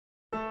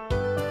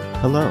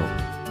Hello,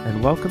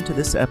 and welcome to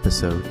this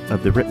episode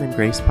of the Rittman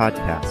Grace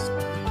Podcast.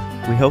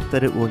 We hope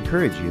that it will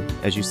encourage you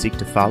as you seek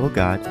to follow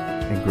God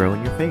and grow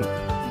in your faith.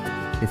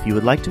 If you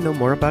would like to know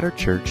more about our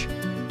church,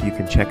 you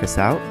can check us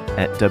out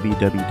at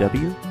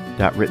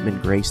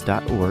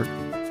www.rittmangrace.org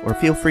or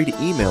feel free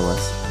to email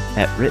us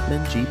at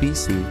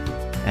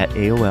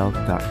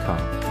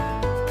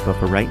rittmangbc@aol.com. But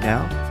for right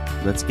now,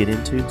 let's get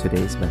into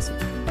today's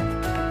message.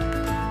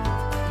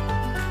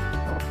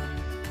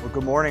 Well,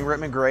 good morning,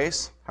 Rittman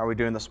Grace. How are we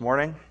doing this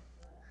morning?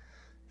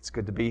 It's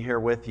good to be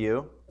here with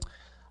you.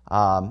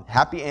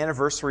 Happy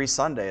Anniversary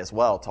Sunday as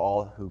well to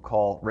all who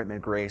call Rittman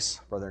Grace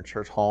Brethren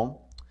Church home.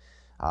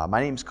 My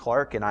name's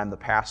Clark, and I'm the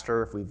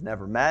pastor. If we've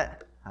never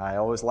met, I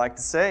always like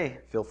to say,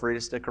 feel free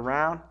to stick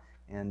around,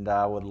 and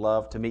I would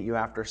love to meet you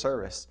after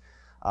service.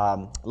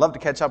 I'd love to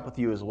catch up with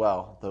you as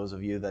well, those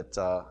of you that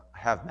I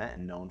have met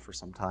and known for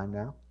some time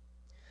now.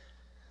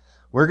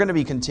 We're going to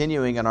be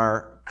continuing in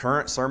our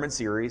current sermon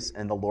series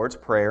in the Lord's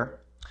Prayer.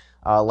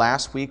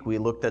 Last week we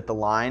looked at the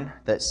line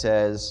that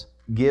says,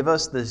 "Give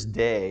us this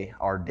day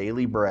our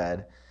daily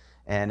bread."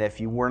 And if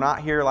you were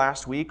not here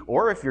last week,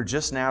 or if you're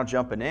just now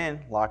jumping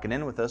in, locking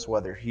in with us,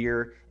 whether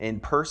here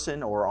in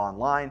person or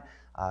online,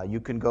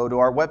 you can go to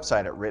our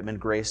website at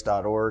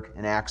rittmangrace.org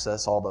and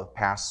access all the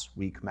past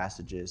week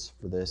messages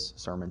for this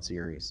sermon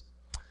series.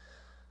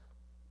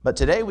 But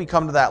today we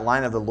come to that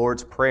line of the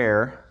Lord's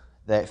Prayer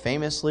that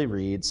famously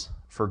reads,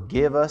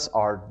 "Forgive us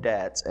our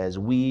debts as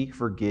we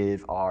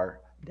forgive our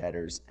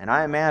debtors." And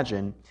I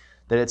imagine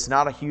that it's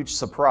not a huge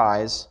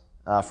surprise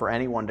for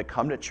anyone to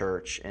come to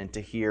church and to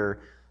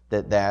hear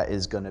that that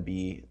is going to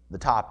be the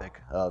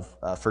topic of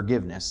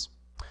forgiveness.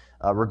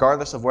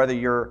 Regardless of whether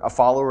you're a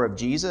follower of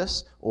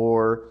Jesus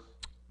or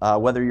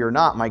whether you're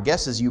not, my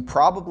guess is you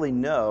probably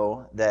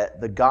know that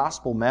the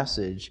gospel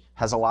message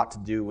has a lot to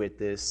do with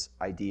this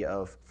idea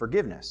of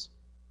forgiveness.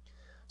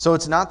 So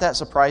it's not that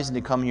surprising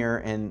to come here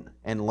and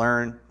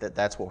learn that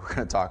that's what we're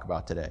going to talk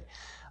about today.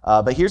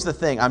 But here's the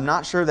thing. I'm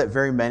not sure that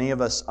very many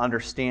of us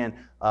understand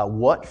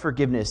what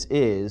forgiveness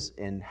is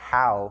and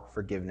how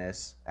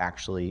forgiveness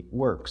actually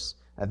works.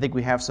 I think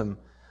we have some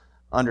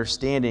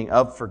understanding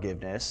of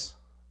forgiveness,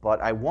 but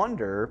I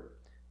wonder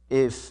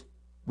if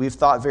we've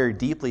thought very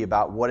deeply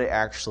about what it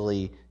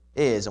actually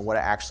is and what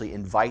it actually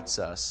invites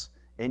us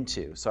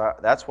into. So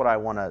that's what I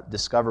want to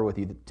discover with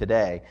you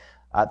today.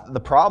 The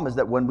problem is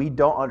that when we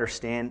don't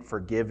understand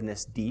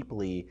forgiveness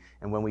deeply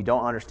and when we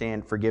don't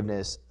understand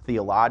forgiveness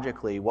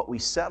theologically, what we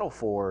settle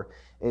for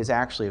is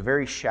actually a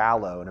very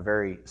shallow and a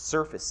very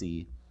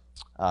surfacey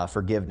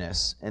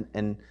forgiveness.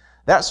 And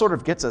that sort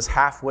of gets us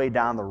halfway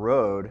down the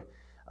road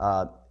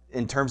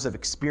in terms of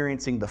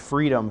experiencing the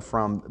freedom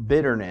from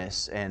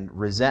bitterness and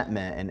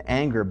resentment and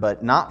anger,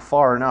 but not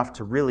far enough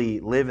to really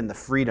live in the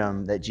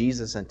freedom that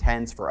Jesus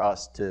intends for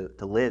us to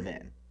live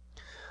in.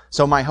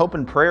 So my hope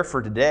and prayer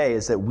for today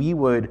is that we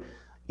would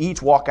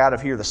each walk out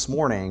of here this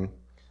morning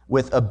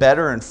with a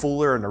better and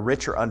fuller and a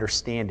richer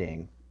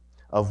understanding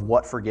of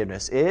what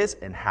forgiveness is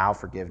and how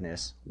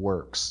forgiveness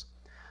works.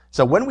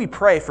 So when we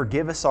pray,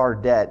 "Forgive us our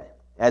debt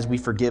as we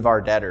forgive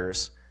our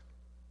debtors,"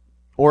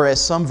 or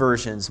as some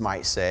versions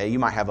might say, you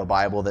might have a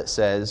Bible that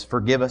says,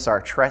 "Forgive us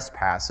our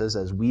trespasses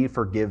as we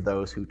forgive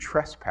those who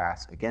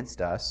trespass against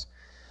us."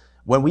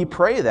 When we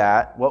pray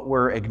that, what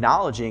we're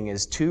acknowledging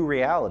is two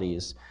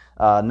realities.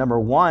 Number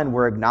one,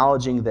 we're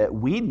acknowledging that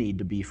we need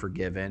to be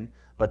forgiven,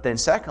 but then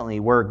secondly,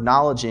 we're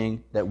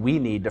acknowledging that we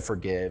need to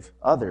forgive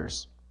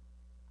others.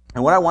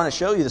 And what I want to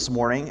show you this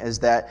morning is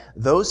that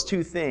those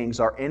two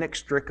things are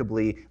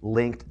inextricably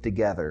linked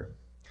together.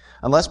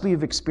 Unless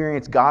we've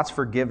experienced God's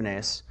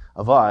forgiveness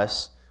of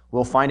us,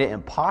 we'll find it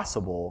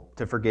impossible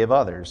to forgive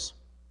others.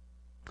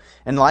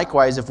 And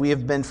likewise, if we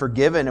have been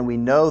forgiven and we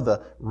know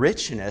the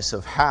richness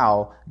of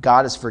how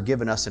God has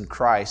forgiven us in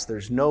Christ,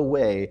 there's no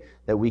way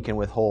that we can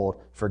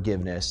withhold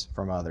forgiveness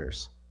from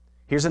others.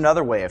 Here's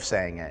another way of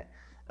saying it.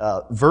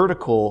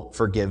 Vertical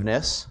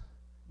forgiveness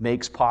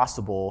makes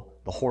possible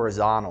the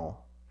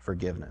horizontal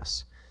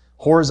forgiveness.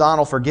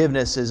 Horizontal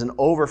forgiveness is an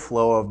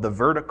overflow of the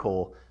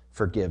vertical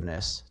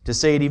forgiveness. To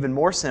say it even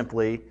more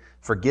simply,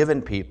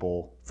 forgiven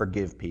people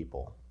forgive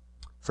people.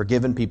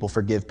 Forgiven people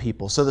forgive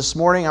people. So this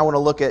morning I want to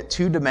look at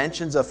two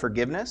dimensions of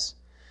forgiveness.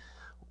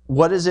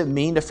 What does it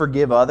mean to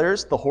forgive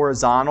others, the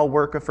horizontal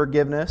work of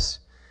forgiveness?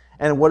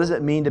 And what does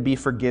it mean to be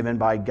forgiven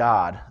by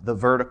God, the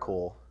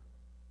vertical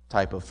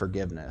type of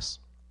forgiveness?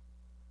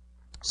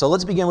 So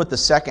let's begin with the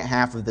second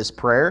half of this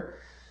prayer,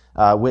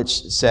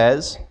 which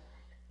says,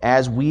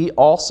 "As we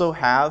also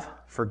have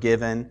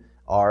forgiven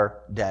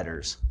our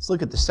debtors." Let's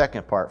look at the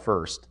second part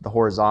first, the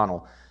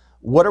horizontal.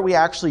 What are we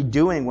actually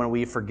doing when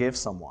we forgive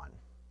someone?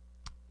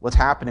 What's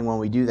happening when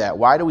we do that?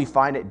 Why do we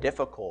find it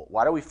difficult?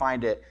 Why do we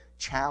find it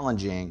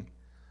challenging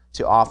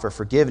to offer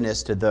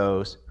forgiveness to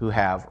those who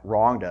have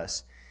wronged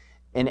us?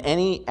 In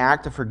any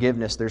act of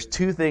forgiveness, there's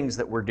two things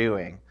that we're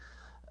doing.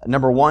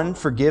 Number one,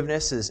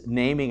 forgiveness is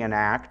naming an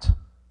act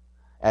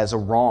as a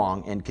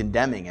wrong and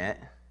condemning it.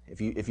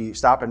 If you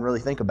stop and really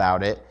think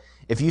about it,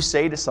 if you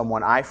say to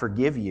someone, "I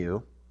forgive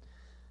you,"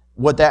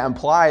 what that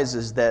implies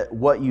is that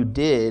what you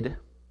did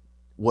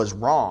was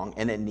wrong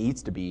and it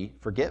needs to be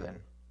forgiven.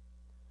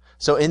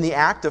 So in the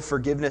act of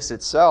forgiveness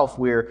itself,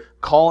 we're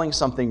calling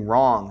something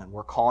wrong and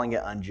we're calling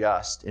it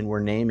unjust and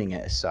we're naming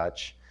it as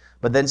such.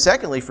 But then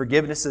secondly,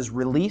 forgiveness is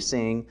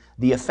releasing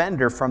the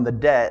offender from the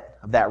debt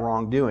of that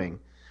wrongdoing.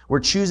 We're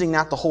choosing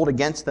not to hold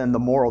against them the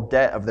moral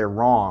debt of their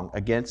wrong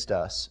against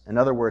us. In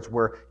other words,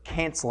 we're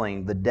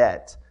canceling the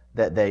debt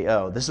that they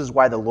owe. This is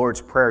why the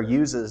Lord's Prayer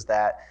uses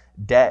that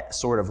debt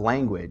sort of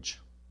language.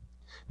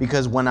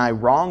 Because when I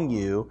wrong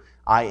you,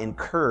 I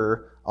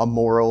incur a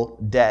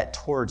moral debt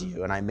towards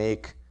you, and I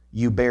make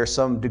you bear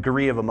some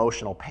degree of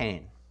emotional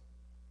pain.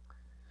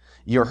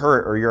 You're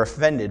hurt or you're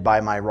offended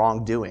by my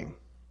wrongdoing.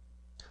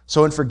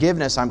 So in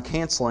forgiveness, I'm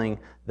canceling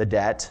the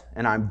debt,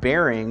 and I'm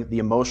bearing the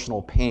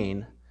emotional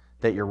pain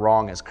that your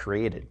wrong has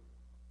created.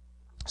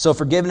 So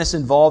forgiveness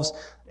involves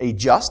a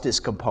justice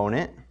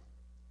component,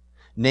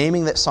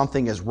 naming that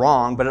something is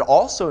wrong, but it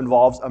also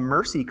involves a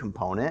mercy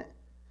component,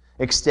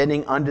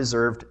 extending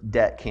undeserved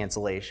debt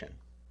cancellation.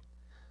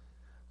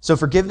 So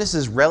forgiveness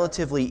is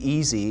relatively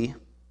easy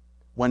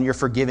when you're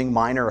forgiving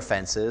minor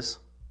offenses,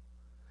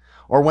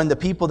 or when the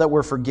people that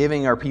we're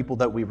forgiving are people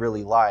that we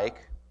really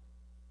like,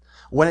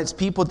 when it's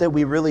people that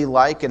we really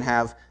like and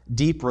have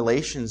deep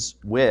relations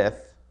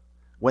with,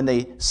 when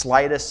they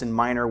slight us in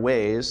minor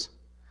ways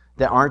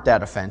that aren't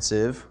that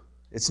offensive,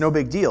 it's no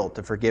big deal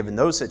to forgive in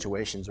those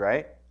situations,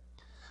 right?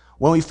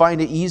 When we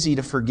find it easy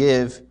to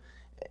forgive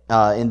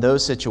in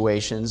those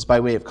situations, by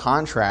way of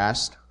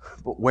contrast,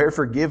 but where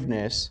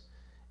forgiveness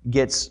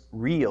gets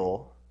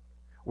real,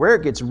 where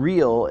it gets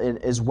real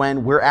is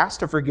when we're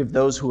asked to forgive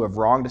those who have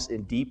wronged us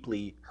in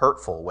deeply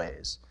hurtful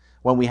ways,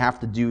 when we have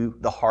to do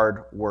the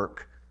hard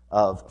work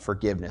of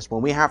forgiveness,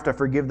 when we have to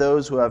forgive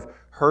those who have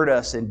hurt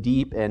us in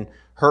deep and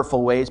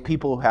hurtful ways,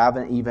 people who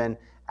haven't even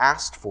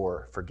asked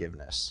for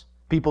forgiveness,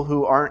 people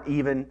who aren't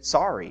even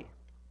sorry.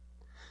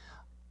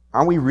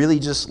 Aren't we really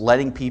just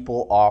letting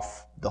people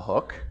off the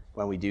hook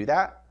when we do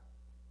that?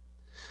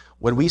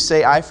 When we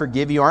say, I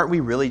forgive you, aren't we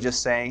really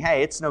just saying,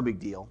 hey, it's no big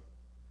deal?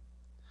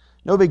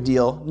 No big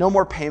deal. No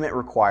more payment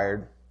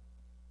required.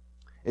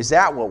 Is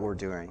that what we're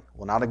doing?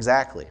 Well, not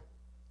exactly.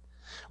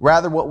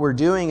 Rather, what we're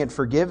doing in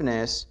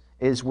forgiveness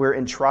is we're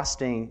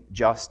entrusting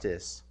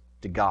justice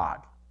to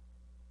God.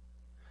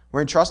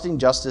 We're entrusting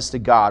justice to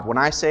God. When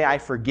I say I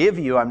forgive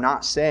you, I'm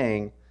not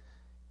saying,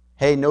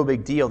 hey, no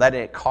big deal, that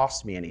didn't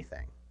cost me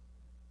anything.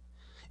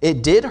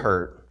 It did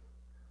hurt,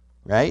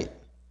 right?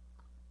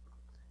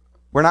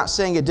 We're not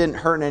saying it didn't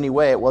hurt in any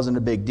way, it wasn't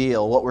a big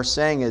deal. What we're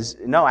saying is,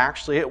 no,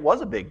 actually, it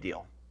was a big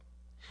deal.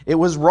 It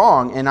was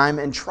wrong, and I'm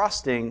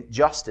entrusting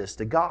justice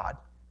to God.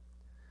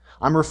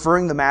 I'm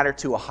referring the matter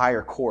to a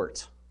higher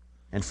court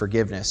and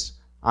forgiveness.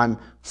 I'm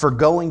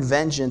forgoing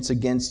vengeance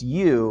against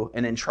you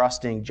and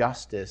entrusting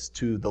justice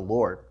to the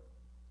Lord.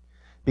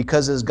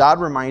 Because as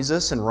God reminds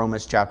us in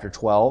Romans chapter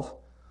 12,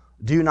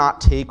 do not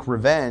take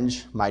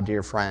revenge, my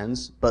dear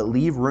friends, but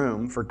leave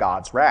room for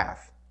God's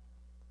wrath.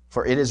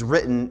 For it is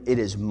written, it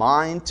is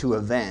mine to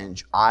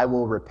avenge, I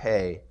will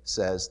repay,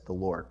 says the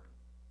Lord.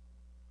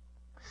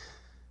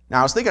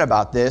 Now, I was thinking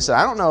about this, and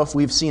I don't know if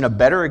we've seen a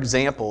better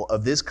example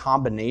of this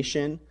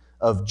combination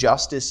of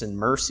justice and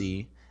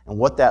mercy and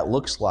what that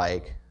looks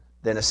like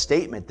than a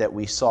statement that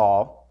we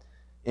saw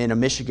in a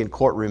Michigan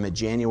courtroom in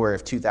January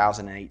of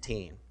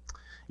 2018.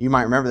 You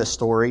might remember the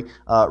story.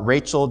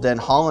 Rachel Den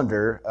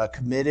Hollander, a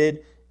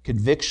committed,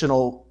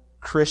 convictional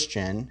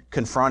Christian,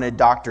 confronted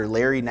Dr.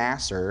 Larry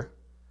Nassar,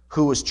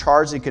 who was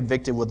charged and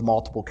convicted with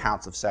multiple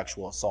counts of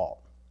sexual assault.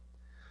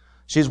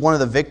 She's one of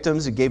the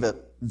victims who gave a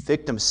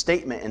victim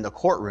statement in the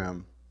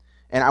courtroom.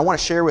 And I want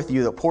to share with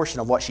you the portion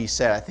of what she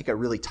said. I think it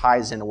really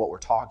ties into what we're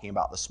talking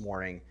about this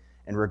morning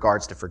in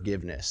regards to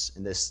forgiveness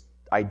and this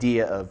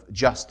idea of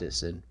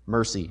justice and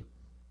mercy.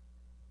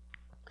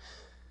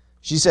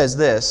 She says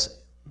this,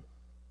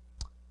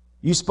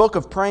 you spoke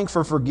of praying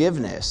for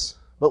forgiveness,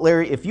 but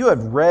Larry, if you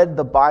have read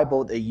the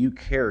Bible that you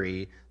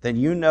carry, then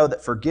you know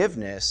that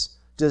forgiveness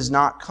does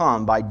not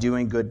come by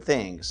doing good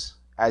things,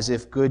 as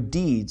if good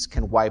deeds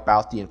can wipe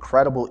out the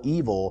incredible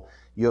evil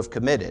you have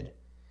committed.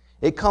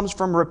 It comes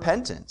from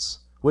repentance,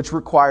 which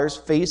requires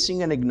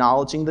facing and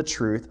acknowledging the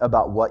truth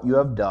about what you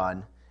have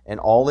done and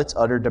all its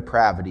utter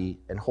depravity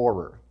and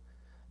horror.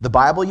 The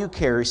Bible you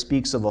carry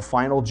speaks of a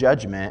final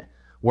judgment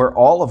where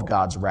all of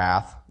God's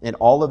wrath and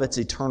all of its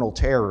eternal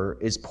terror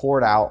is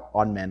poured out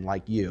on men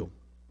like you.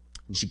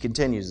 And she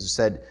continues and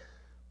said,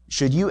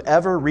 should you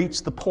ever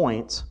reach the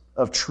point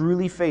of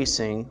truly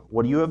facing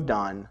what you have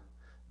done,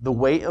 the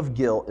weight of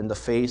guilt in the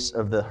face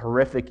of the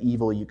horrific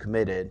evil you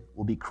committed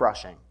will be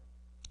crushing.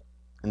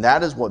 And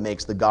that is what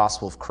makes the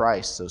gospel of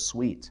Christ so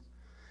sweet,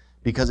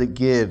 because it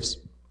gives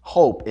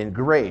hope and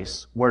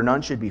grace where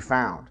none should be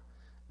found.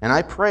 And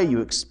I pray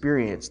you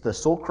experience the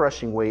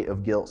soul-crushing weight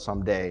of guilt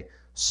someday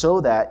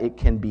so that it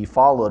can be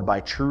followed by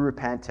true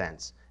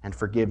repentance and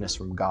forgiveness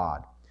from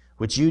God,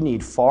 which you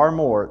need far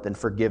more than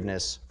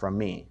forgiveness from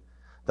me,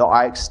 though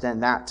I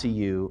extend that to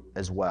you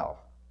as well.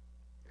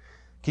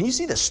 Can you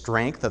see the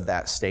strength of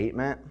that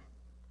statement?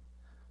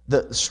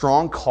 The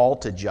strong call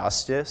to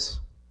justice?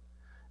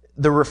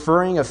 the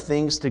referring of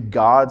things to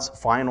God's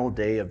final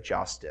day of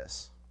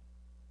justice.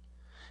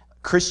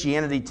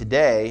 Christianity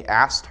Today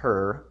asked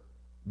her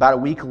about a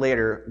week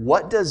later,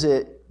 what does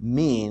it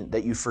mean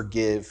that you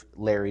forgive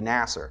Larry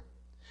Nassar?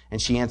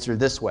 And she answered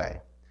this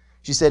way.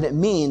 She said, it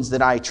means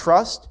that I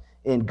trust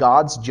in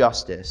God's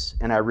justice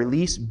and I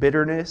release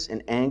bitterness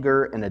and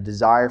anger and a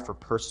desire for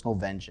personal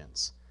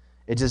vengeance.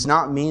 It does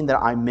not mean that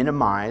I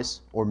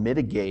minimize or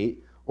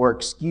mitigate or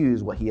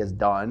excuse what he has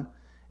done.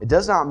 It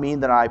does not mean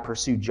that I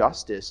pursue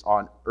justice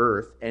on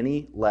earth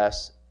any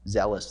less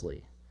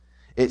zealously.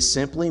 It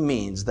simply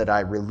means that I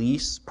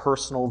release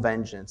personal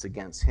vengeance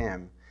against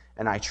him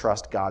and I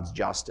trust God's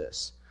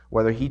justice,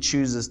 whether he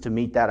chooses to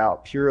mete that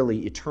out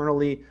purely,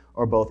 eternally,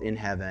 or both in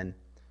heaven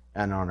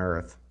and on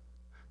earth.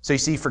 So you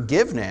see,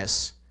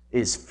 forgiveness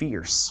is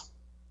fierce.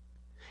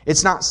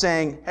 It's not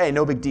saying, hey,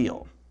 no big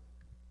deal.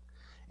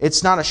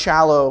 It's not a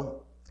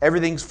shallow,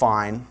 everything's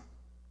fine.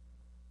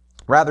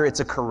 Rather, it's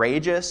a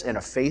courageous and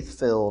a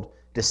faith-filled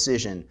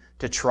decision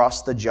to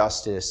trust the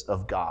justice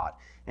of God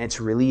and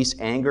to release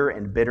anger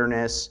and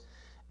bitterness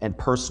and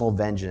personal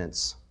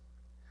vengeance.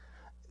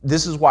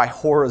 This is why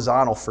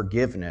horizontal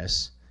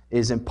forgiveness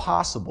is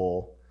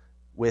impossible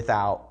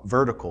without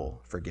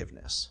vertical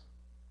forgiveness.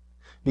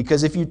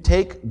 Because if you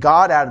take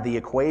God out of the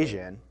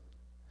equation,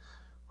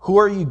 who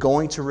are you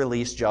going to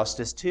release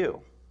justice to?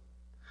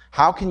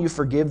 How can you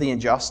forgive the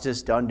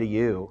injustice done to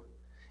you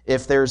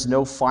if there's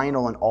no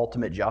final and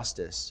ultimate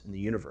justice in the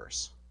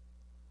universe?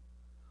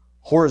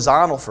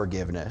 Horizontal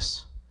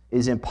forgiveness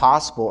is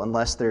impossible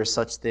unless there's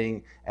such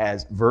thing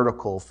as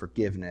vertical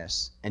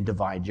forgiveness and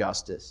divine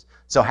justice.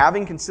 So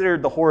having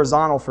considered the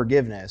horizontal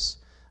forgiveness,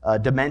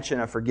 dimension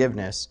of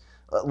forgiveness,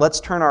 let's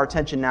turn our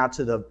attention now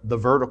to the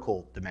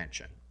vertical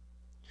dimension.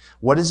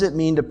 What does it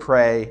mean to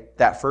pray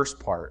that first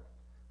part,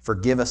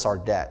 forgive us our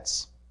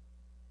debts?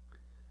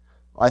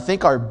 I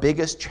think our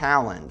biggest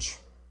challenge,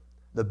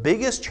 the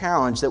biggest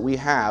challenge that we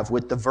have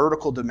with the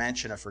vertical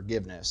dimension of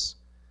forgiveness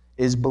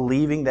is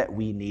believing that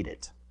we need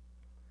it.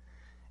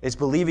 It's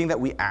believing that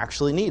we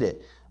actually need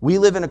it. We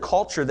live in a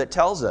culture that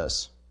tells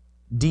us,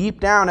 deep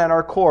down at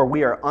our core,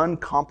 we are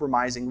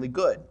uncompromisingly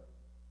good.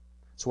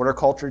 That's what our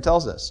culture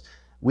tells us.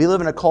 We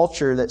live in a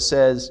culture that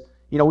says,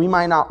 we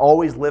might not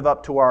always live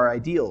up to our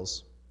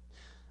ideals.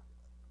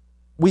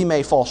 We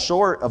may fall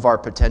short of our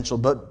potential,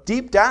 but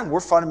deep down, we're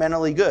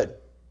fundamentally good.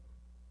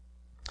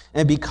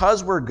 And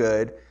because we're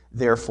good,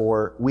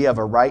 therefore, we have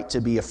a right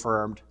to be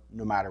affirmed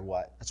no matter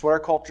what. That's what our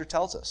culture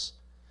tells us.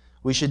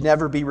 We should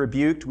never be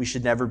rebuked. We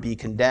should never be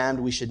condemned.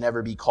 We should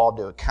never be called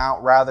to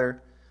account.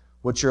 Rather,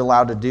 what you're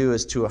allowed to do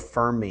is to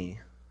affirm me.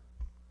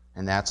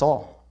 And that's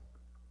all.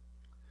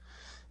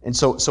 And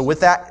so with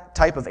that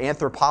type of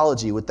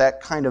anthropology, with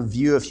that kind of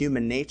view of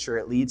human nature,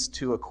 it leads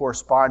to a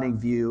corresponding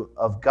view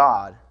of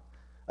God,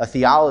 a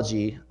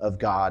theology of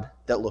God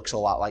that looks a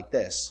lot like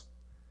this.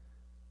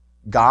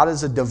 God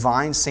is a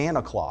divine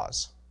Santa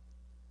Claus.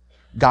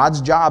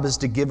 God's job is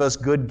to give us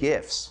good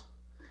gifts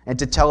and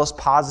to tell us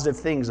positive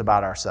things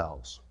about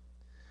ourselves.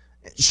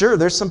 Sure,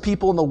 there's some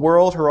people in the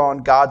world who are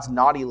on God's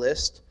naughty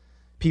list,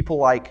 people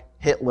like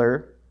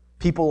Hitler,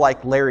 people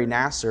like Larry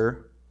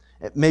Nassar,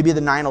 maybe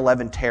the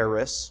 9/11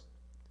 terrorists,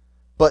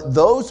 but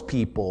those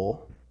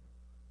people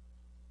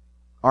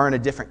are in a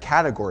different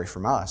category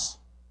from us.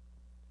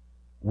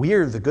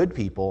 We're the good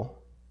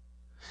people.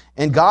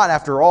 And God,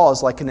 after all,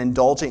 is like an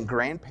indulgent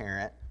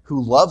grandparent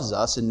who loves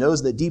us and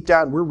knows that deep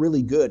down we're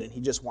really good and he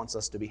just wants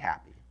us to be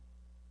happy.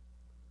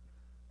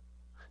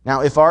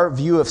 Now, if our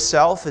view of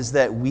self is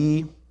that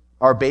we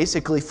are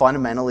basically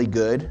fundamentally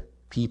good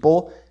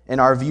people,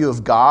 and our view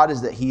of God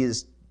is that he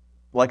is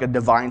like a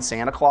divine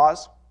Santa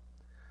Claus,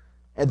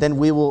 and then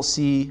we will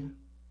see,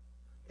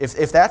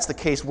 if that's the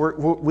case,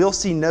 we'll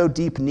see no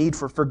deep need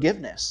for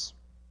forgiveness.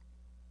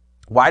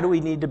 Why do we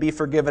need to be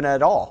forgiven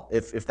at all,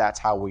 if that's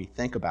how we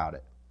think about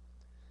it?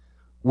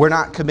 We're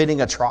not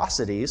committing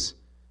atrocities.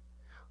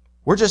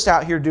 We're just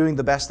out here doing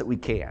the best that we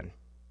can.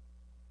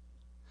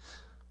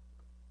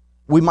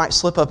 We might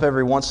slip up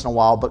every once in a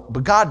while,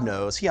 but God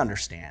knows, he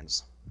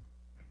understands.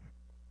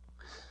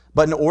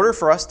 But in order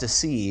for us to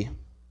see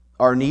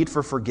our need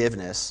for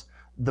forgiveness,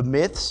 the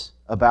myths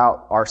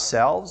about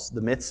ourselves,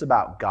 the myths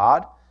about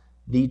God,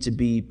 need to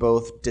be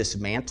both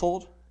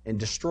dismantled and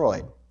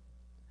destroyed.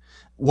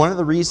 One of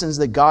the reasons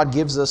that God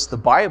gives us the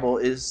Bible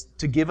is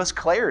to give us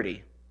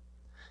clarity.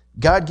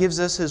 God gives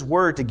us his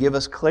word to give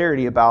us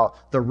clarity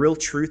about the real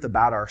truth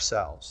about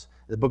ourselves.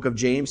 The book of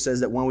James says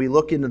that when we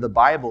look into the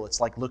Bible,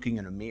 it's like looking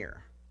in a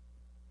mirror.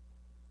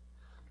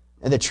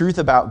 And the truth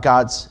about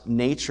God's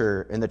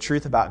nature and the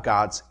truth about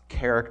God's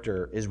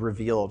character is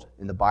revealed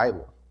in the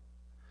Bible.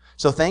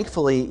 So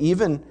thankfully,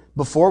 even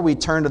before we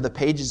turn to the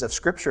pages of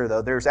Scripture,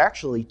 though, there's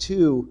actually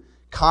two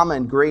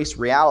common grace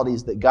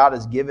realities that God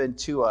has given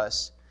to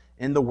us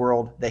in the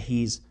world that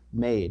he's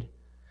made.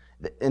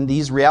 And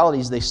these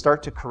realities, they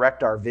start to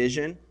correct our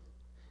vision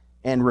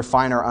and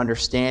refine our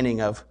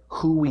understanding of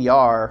who we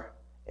are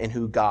and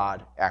who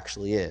God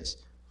actually is.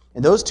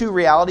 And those two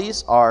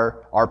realities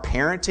are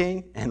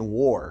parenting and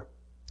war.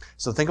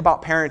 So think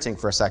about parenting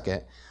for a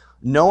second.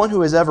 No one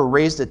who has ever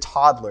raised a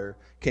toddler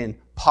can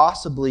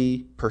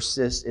possibly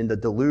persist in the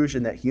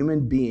delusion that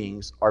human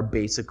beings are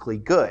basically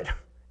good.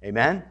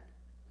 Amen?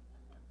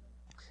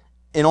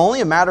 In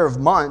only a matter of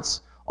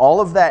months,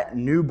 all of that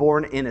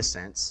newborn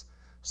innocence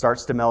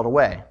starts to melt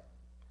away.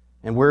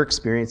 And we're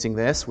experiencing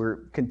this. We're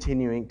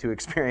continuing to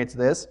experience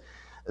this.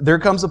 There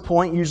comes a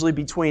point, usually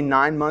between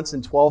 9 months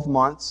and 12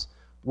 months,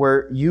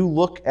 where you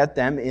look at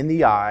them in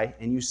the eye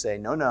and you say,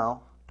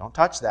 no, don't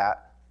touch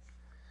that.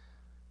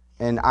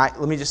 And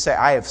let me just say,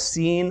 I have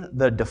seen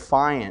the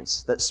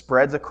defiance that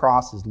spreads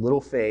across his little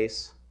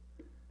face.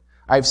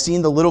 I've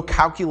seen the little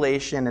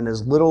calculation in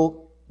his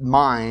little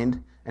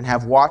mind and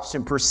have watched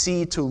him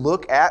proceed to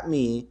look at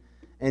me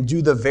and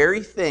do the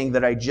very thing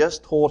that I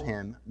just told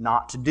him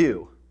not to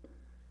do.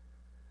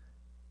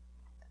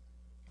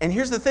 And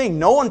here's the thing,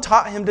 no one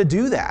taught him to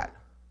do that.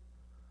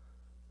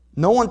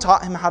 No one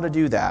taught him how to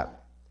do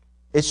that.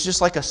 It's just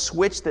like a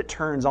switch that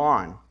turns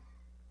on.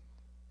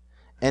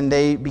 And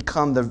they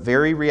become the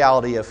very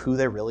reality of who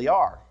they really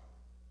are.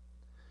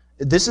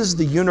 This is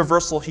the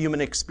universal human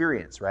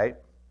experience, right?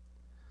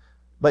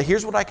 But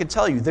here's what I can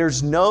tell you.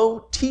 There's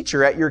no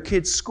teacher at your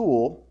kid's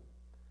school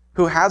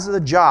who has the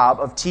job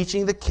of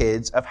teaching the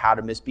kids of how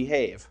to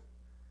misbehave,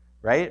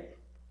 right?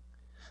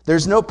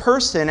 There's no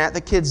person at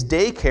the kids'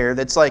 daycare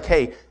that's like,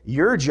 hey,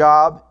 your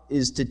job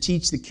is to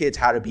teach the kids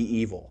how to be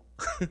evil,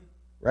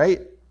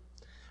 right?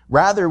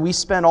 Rather, we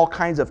spend all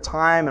kinds of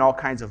time and all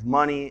kinds of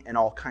money and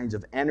all kinds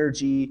of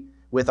energy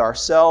with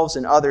ourselves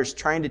and others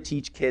trying to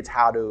teach kids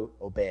how to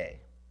obey,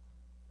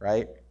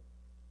 right?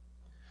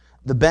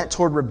 The bent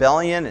toward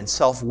rebellion and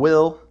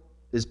self-will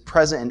is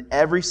present in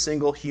every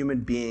single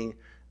human being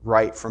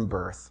right from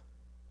birth.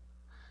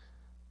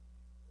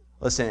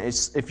 Listen,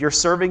 if you're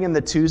serving in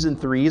the 2s and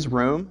 3s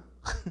room,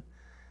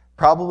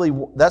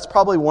 that's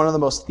probably one of the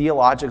most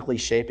theologically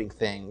shaping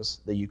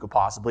things that you could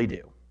possibly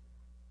do.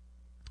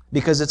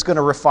 Because it's going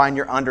to refine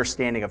your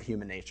understanding of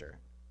human nature.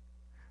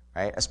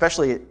 Right?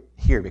 Especially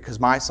here, because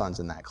my son's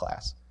in that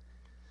class.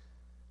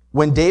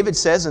 When David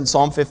says in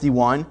Psalm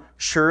 51,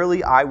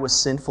 "Surely I was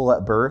sinful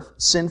at birth,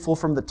 sinful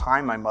from the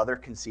time my mother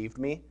conceived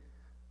me,"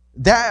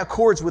 that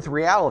accords with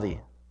reality.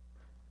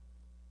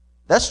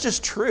 That's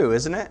just true,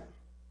 isn't it?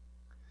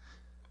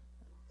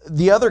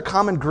 The other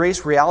common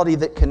grace reality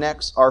that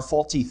connects our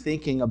faulty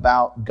thinking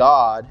about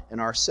God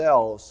and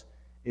ourselves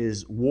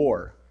is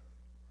war.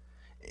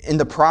 In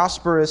the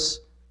prosperous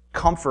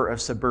comfort of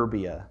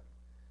suburbia,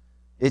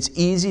 it's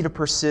easy to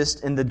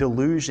persist in the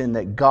delusion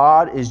that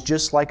God is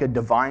just like a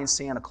divine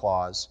Santa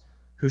Claus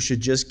who should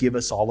just give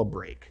us all a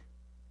break.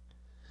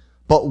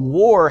 But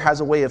war has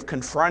a way of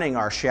confronting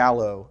our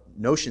shallow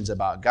notions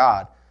about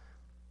God.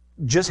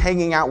 Just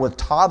hanging out with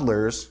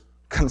toddlers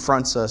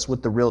confronts us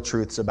with the real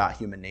truths about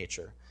human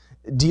nature.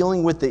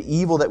 Dealing with the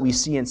evil that we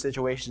see in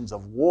situations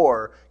of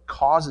war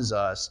causes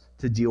us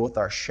to deal with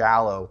our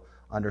shallow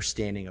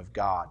understanding of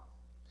God.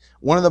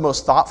 One of the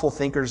most thoughtful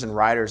thinkers and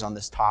writers on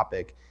this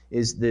topic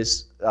is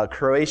this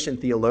Croatian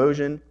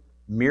theologian,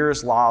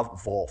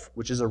 Miroslav Volf,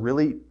 which is a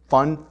really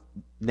fun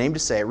name to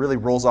say. It really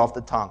rolls off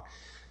the tongue.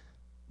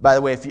 By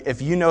the way,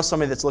 if you know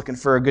somebody that's looking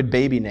for a good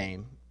baby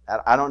name,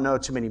 I don't know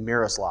too many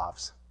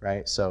Miroslavs,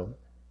 right? So,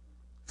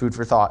 food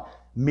for thought.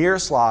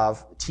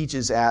 Miroslav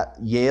teaches at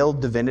Yale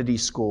Divinity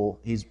School.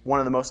 He's one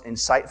of the most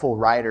insightful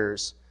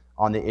writers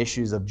on the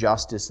issues of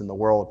justice in the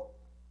world.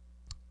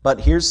 But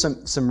here's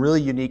some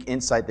really unique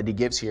insight that he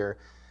gives here.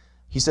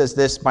 He says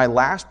this: my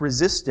last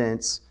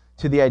resistance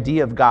to the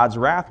idea of God's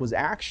wrath was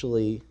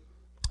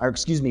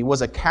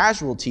was a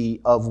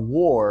casualty of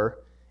war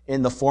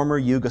in the former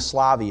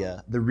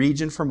Yugoslavia, the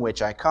region from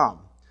which I come.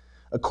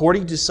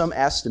 According to some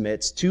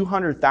estimates,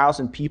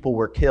 200,000 people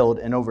were killed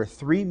and over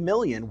 3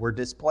 million were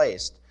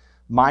displaced.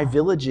 My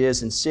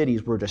villages and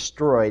cities were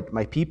destroyed,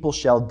 my people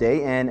shelled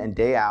day in and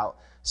day out,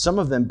 some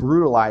of them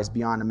brutalized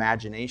beyond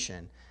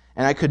imagination.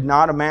 And I could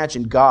not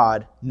imagine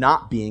God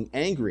not being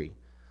angry.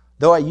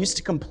 Though I used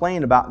to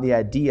complain about the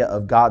idea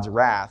of God's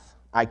wrath,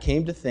 I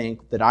came to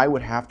think that I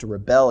would have to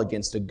rebel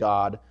against a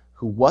God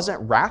who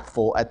wasn't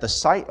wrathful at the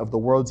sight of the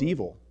world's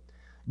evil.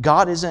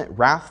 God isn't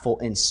wrathful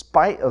in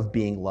spite of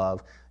being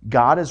love.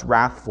 God is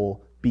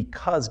wrathful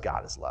because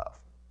God is love.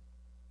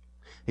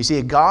 You see,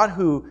 a God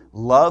who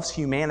loves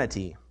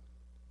humanity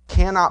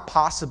cannot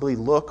possibly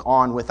look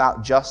on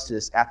without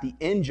justice at the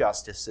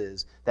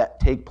injustices that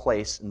take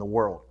place in the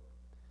world.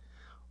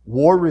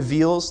 War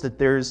reveals that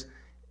there's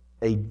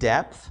a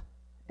depth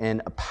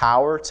and a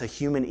power to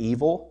human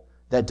evil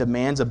that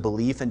demands a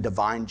belief in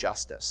divine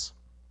justice.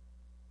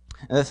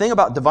 And the thing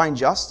about divine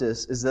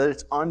justice is that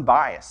it's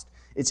unbiased.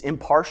 It's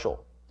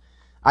impartial.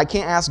 I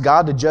can't ask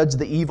God to judge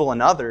the evil in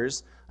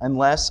others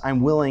unless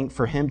I'm willing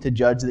for Him to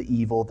judge the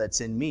evil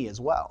that's in me as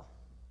well.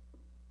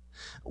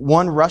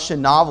 One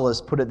Russian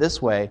novelist put it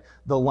this way: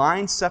 the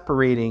line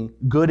separating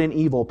good and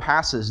evil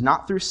passes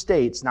not through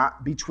states,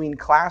 not between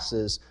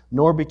classes,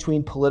 nor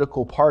between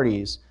political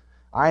parties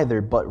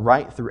either, but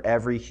right through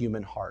every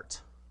human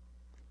heart.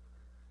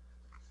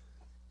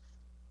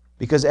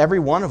 Because every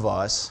one of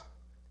us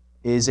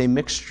is a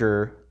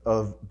mixture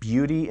of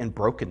beauty and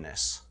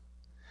brokenness.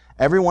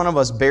 Every one of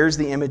us bears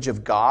the image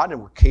of God,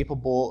 and we're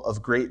capable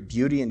of great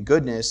beauty and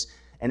goodness,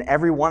 and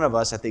every one of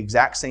us at the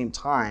exact same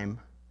time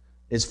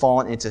is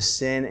fallen into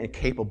sin and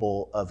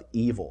capable of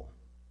evil.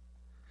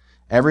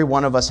 Every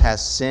one of us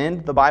has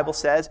sinned, the Bible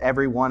says.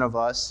 Every one of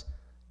us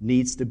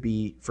needs to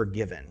be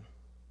forgiven.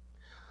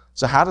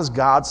 So how does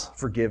God's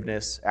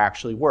forgiveness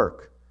actually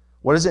work?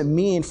 What does it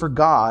mean for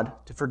God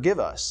to forgive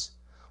us?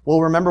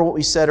 Well, remember what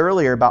we said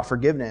earlier about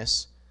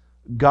forgiveness.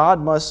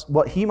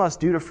 What He must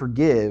do to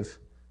forgive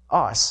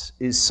us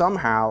is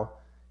somehow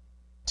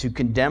to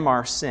condemn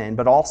our sin,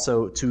 but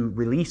also to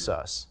release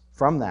us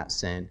from that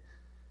sin.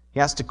 He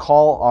has to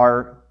call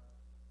our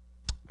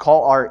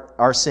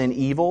sin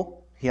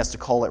evil. He has to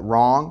call it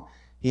wrong.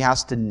 He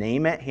has to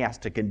name it. He has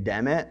to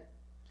condemn it,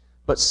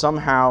 but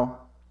somehow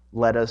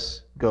let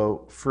us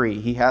go free.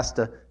 He has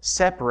to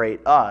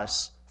separate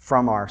us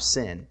from our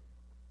sin.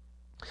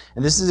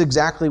 And this is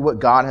exactly what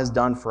God has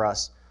done for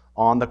us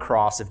on the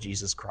cross of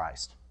Jesus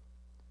Christ.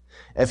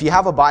 If you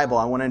have a Bible,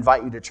 I want to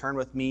invite you to turn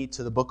with me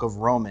to the book of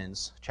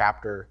Romans,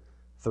 chapter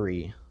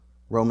 3.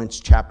 Romans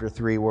chapter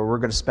 3, where we're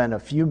going to spend a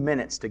few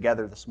minutes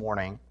together this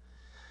morning.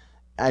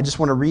 I just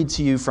want to read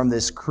to you from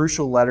this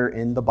crucial letter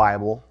in the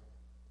Bible,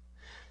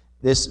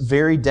 this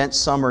very dense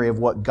summary of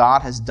what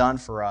God has done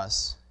for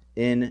us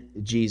in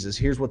Jesus.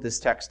 Here's what this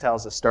text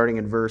tells us, starting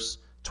in verse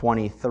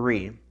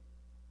 23.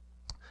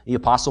 The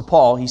Apostle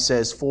Paul, he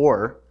says,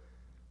 for,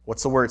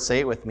 what's the word? Say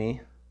it with me.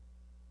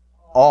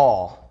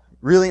 All.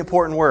 Really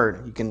important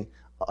word. You can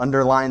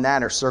underline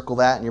that or circle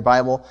that in your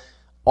Bible.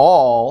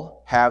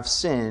 All have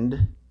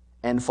sinned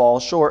and fall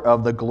short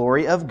of the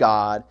glory of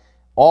God.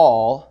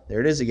 All, there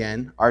it is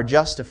again, are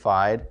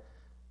justified.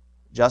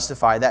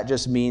 Justified, that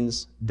just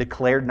means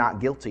declared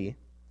not guilty.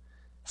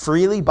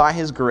 Freely by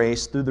His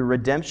grace through the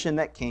redemption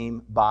that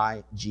came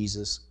by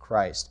Jesus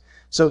Christ.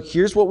 So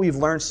here's what we've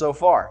learned so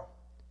far.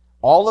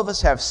 All of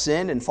us have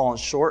sinned and fallen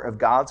short of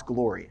God's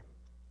glory.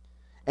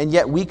 And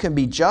yet we can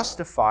be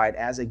justified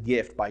as a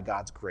gift by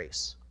God's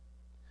grace.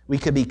 We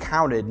can be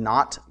counted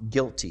not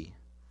guilty.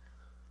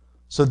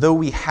 So though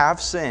we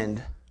have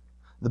sinned,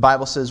 the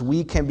Bible says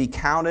we can be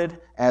counted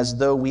as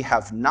though we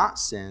have not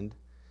sinned,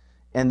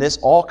 and this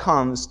all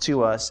comes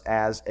to us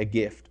as a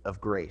gift of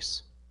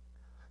grace.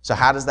 So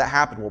how does that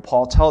happen? Well,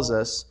 Paul tells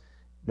us,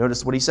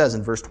 notice what he says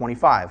in verse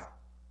 25.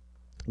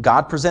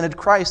 God presented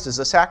Christ as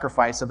a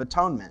sacrifice of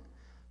atonement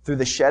through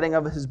the shedding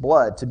of His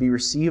blood to be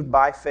received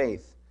by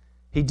faith.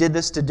 He did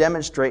this to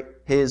demonstrate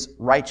His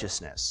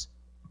righteousness.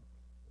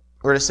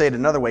 Or to say it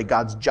another way,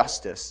 God's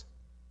justice.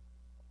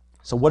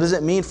 So what does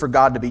it mean for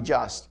God to be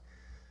just?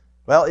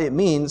 Well, it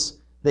means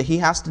that He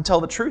has to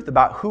tell the truth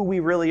about who we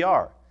really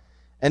are.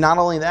 And not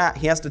only that,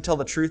 He has to tell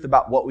the truth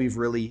about what we've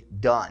really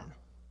done.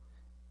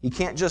 He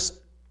can't just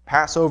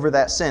pass over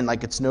that sin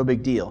like it's no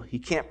big deal. He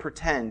can't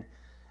pretend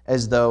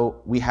as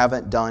though we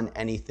haven't done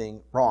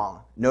anything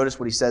wrong. Notice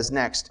what he says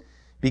next.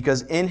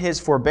 Because in His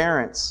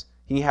forbearance,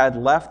 He had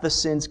left the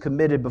sins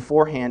committed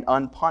beforehand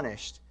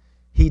unpunished.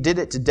 He did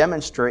it to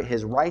demonstrate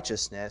His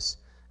righteousness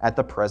at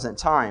the present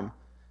time,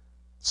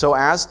 so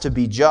as to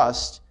be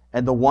just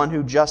and the one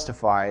who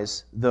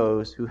justifies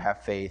those who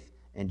have faith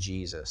in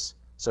Jesus.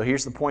 So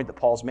here's the point that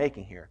Paul's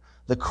making here.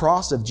 The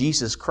cross of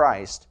Jesus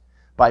Christ,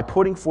 by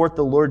putting forth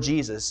the Lord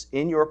Jesus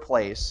in your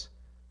place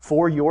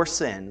for your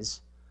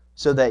sins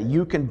so that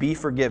you can be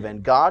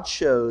forgiven, God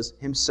shows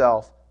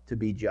Himself to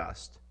be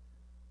just.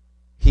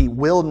 He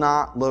will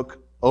not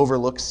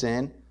overlook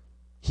sin.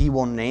 He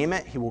will name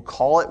it, He will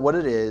call it what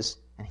it is,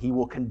 and He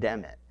will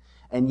condemn it.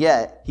 And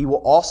yet, He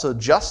will also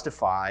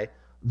justify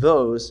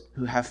those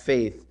who have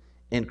faith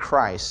in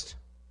Christ.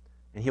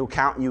 And He will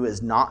count you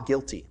as not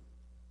guilty.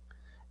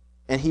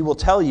 And He will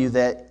tell you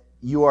that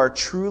you are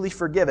truly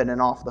forgiven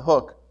and off the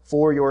hook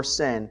for your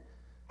sin.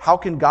 How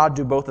can God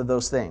do both of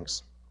those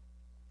things?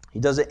 He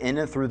does it in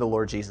and through the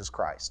Lord Jesus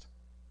Christ.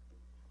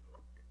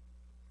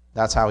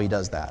 That's how He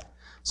does that.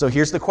 So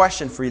here's the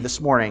question for you this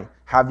morning.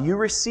 Have you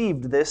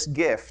received this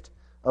gift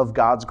of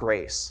God's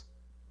grace?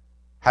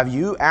 Have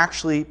you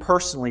actually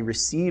personally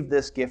received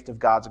this gift of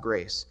God's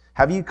grace?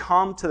 Have you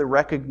come to the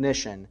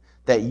recognition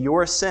that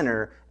you're a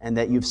sinner and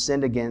that you've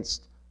sinned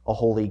against a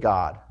holy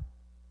God?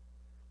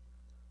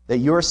 That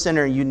you're a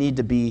sinner and you need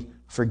to be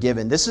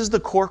forgiven. This is the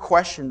core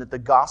question that the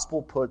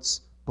gospel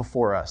puts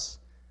before us.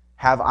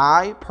 Have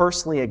I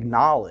personally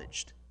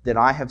acknowledged that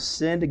I have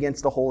sinned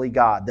against the holy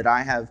God, that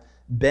I have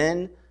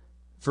been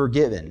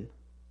forgiven,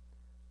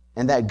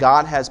 and that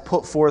God has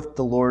put forth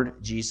the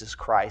Lord Jesus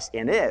Christ?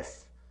 And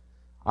if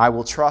I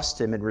will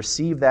trust Him and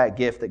receive that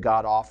gift that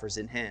God offers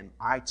in Him,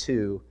 I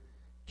too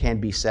can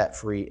be set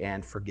free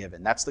and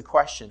forgiven. That's the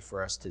question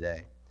for us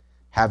today.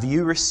 Have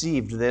you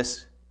received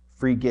this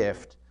free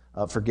gift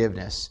of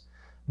forgiveness?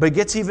 But it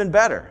gets even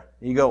better.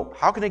 You go,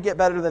 how can it get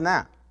better than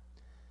that?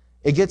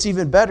 It gets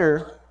even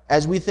better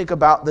as we think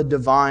about the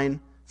divine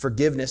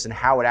forgiveness and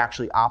how it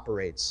actually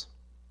operates.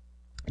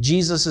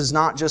 Jesus is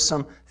not just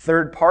some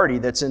third party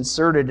that's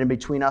inserted in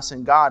between us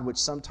and God, which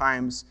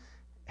sometimes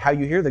how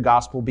you hear the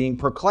gospel being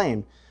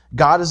proclaimed.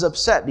 God is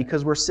upset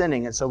because we're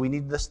sinning, and so we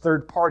need this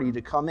third party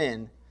to come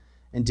in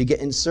and to get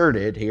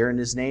inserted here, and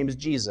his name is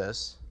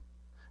Jesus.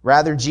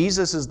 Rather,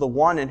 Jesus is the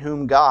one in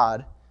whom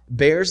God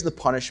bears the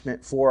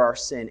punishment for our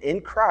sin.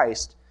 In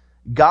Christ,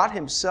 God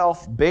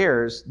himself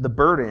bears the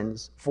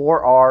burdens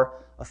for our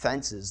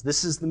offenses.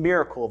 This is the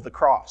miracle of the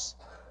cross.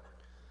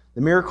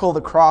 The miracle of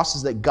the cross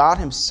is that God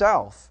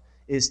himself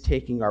is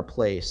taking our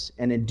place,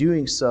 and in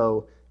doing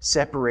so,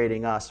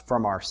 separating us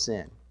from our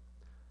sin.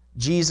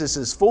 Jesus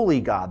is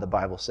fully God, the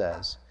Bible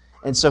says.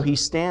 And so he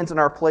stands in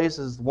our place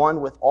as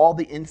one with all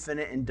the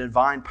infinite and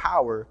divine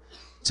power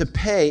to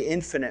pay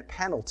infinite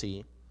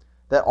penalty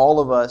that all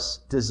of us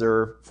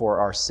deserve for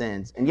our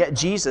sins. And yet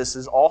Jesus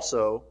is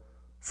also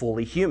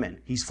fully human.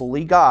 He's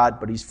fully God,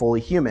 but he's fully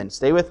human.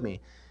 Stay with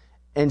me.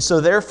 And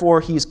so therefore,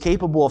 he's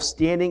capable of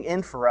standing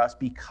in for us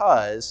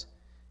because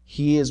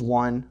he is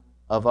one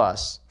of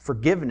us.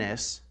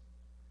 Forgiveness,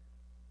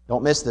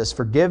 don't miss this,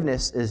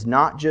 forgiveness is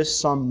not just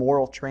some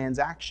moral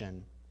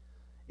transaction.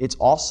 It's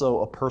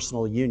also a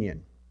personal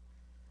union.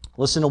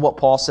 Listen to what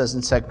Paul says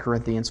in 2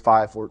 Corinthians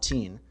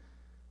 5:14.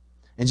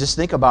 And just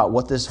think about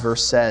what this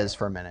verse says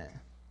for a minute.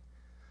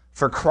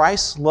 For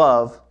Christ's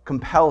love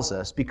compels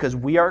us because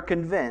we are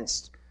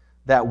convinced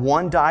that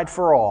one died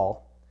for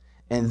all,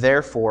 and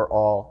therefore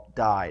all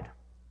died.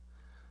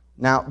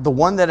 Now, the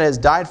one that has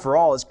died for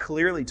all is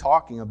clearly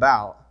talking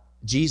about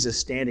Jesus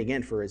standing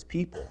in for his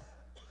people,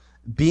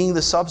 being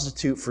the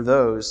substitute for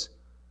those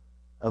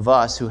of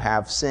us who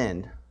have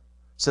sinned.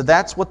 So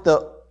that's what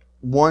the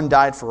one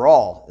died for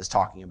all is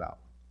talking about.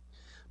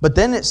 But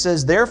then it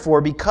says,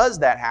 therefore, because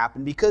that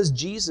happened, because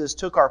Jesus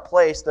took our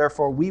place,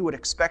 therefore we would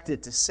expect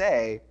it to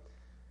say,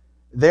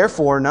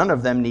 therefore none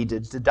of them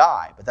needed to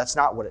die. But that's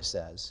not what it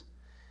says.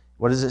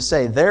 What does it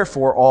say?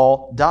 Therefore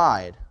all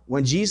died.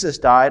 When Jesus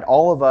died,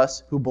 all of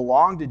us who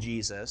belong to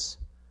Jesus,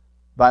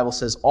 the Bible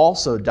says,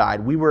 also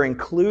died. We were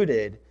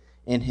included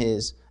in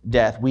his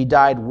death. We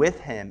died with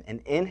him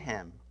and in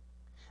him.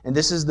 And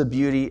this is the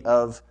beauty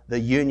of the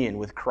union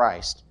with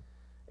Christ.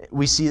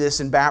 We see this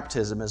in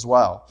baptism as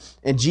well.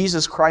 In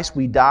Jesus Christ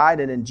we died,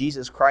 and in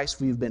Jesus Christ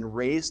we've been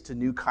raised to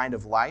new kind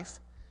of life.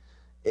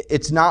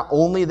 It's not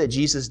only that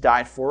Jesus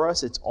died for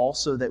us, it's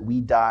also that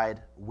we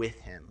died with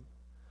him.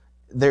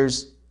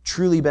 There's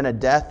truly been a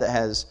death that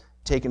has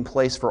taken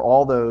place for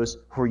all those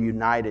who are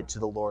united to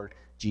the Lord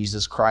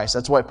Jesus Christ.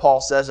 That's why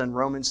Paul says in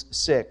Romans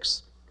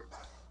 6,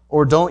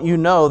 or don't you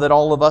know that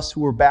all of us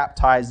who were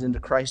baptized into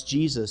Christ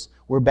Jesus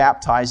were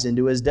baptized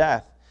into his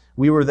death?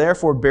 We were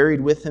therefore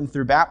buried with him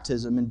through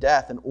baptism in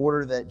death, in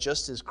order that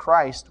just as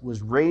Christ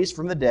was raised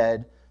from the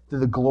dead through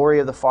the glory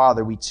of the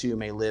Father, we too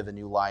may live a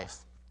new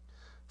life.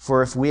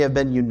 For if we have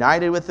been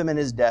united with him in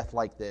his death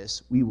like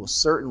this, we will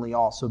certainly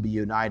also be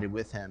united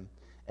with him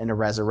in a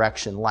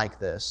resurrection like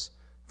this.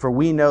 For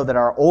we know that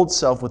our old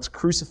self was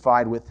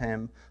crucified with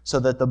him, so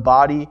that the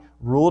body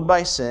ruled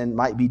by sin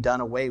might be done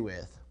away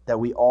with, that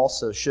we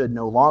also should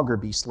no longer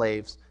be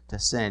slaves to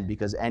sin,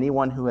 because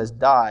anyone who has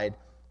died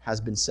has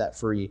been set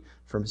free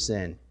from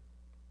sin.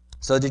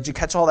 So did you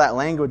catch all that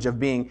language of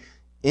being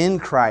in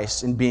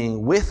Christ and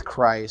being with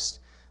Christ?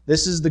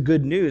 This is the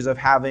good news of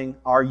having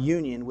our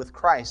union with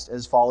Christ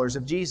as followers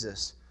of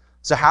Jesus.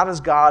 So how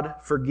does God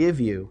forgive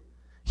you?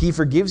 He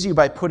forgives you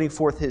by putting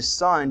forth his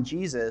Son,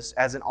 Jesus,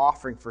 as an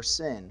offering for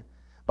sin,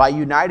 by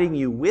uniting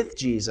you with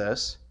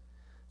Jesus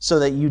so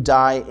that you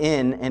die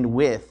in and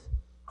with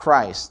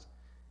Christ.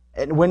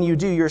 And when you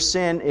do, your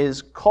sin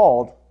is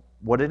called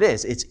what it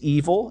is. It's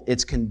evil,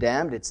 it's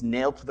condemned, it's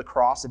nailed to the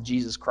cross of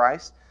Jesus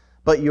Christ,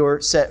 but you're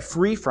set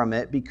free from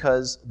it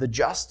because the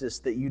justice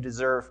that you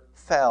deserve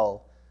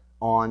fell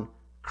on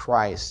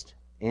Christ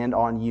and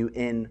on you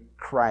in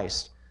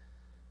Christ.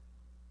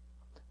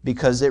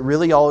 Because it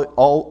really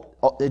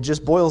it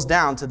just boils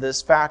down to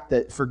this fact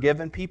that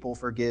forgiven people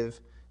forgive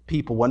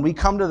people. When we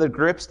come to the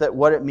grips that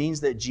what it means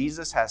that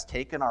Jesus has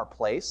taken our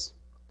place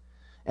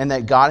and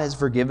that God has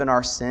forgiven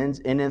our sins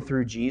in and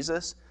through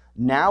Jesus,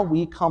 now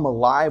we come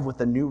alive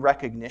with a new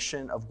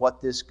recognition of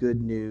what this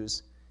good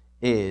news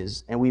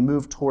is, and we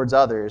move towards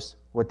others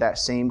with that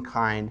same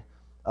kind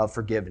of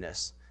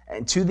forgiveness.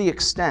 And to the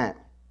extent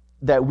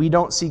that we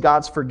don't see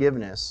God's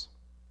forgiveness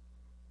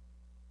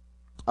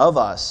of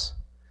us,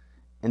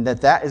 and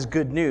that is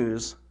good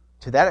news,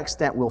 to that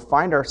extent we'll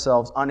find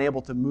ourselves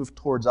unable to move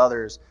towards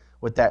others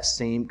with that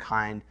same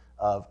kind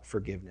of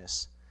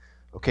forgiveness.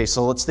 Okay,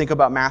 so let's think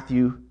about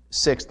Matthew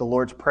 6, the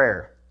Lord's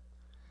Prayer.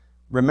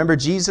 Remember,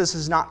 Jesus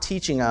is not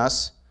teaching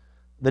us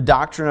the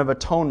doctrine of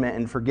atonement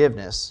and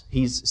forgiveness.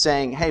 He's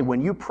saying, hey,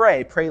 when you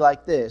pray, pray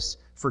like this: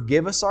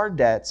 forgive us our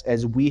debts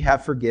as we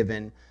have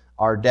forgiven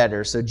our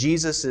debtors. So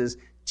Jesus is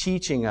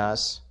teaching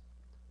us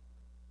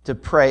to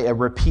pray a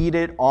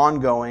repeated,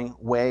 ongoing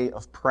way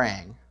of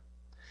praying.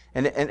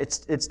 And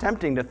it's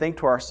tempting to think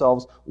to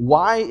ourselves,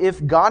 why,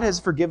 if God has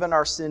forgiven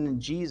our sin in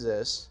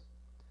Jesus,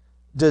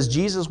 does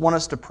Jesus want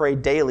us to pray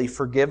daily,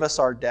 forgive us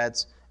our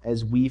debts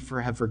as we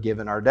have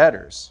forgiven our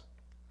debtors?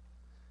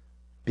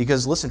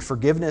 Because listen,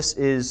 forgiveness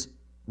is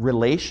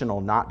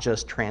relational, not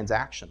just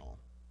transactional.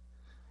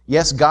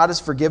 Yes, God has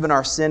forgiven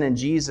our sin in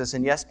Jesus,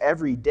 and yes,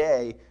 every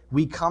day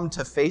we come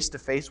to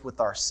face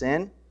with our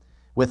sin.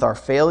 with our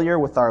failure,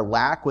 with our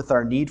lack, with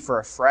our need for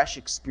a fresh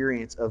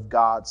experience of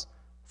God's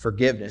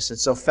forgiveness. And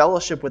so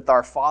fellowship with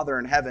our Father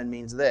in heaven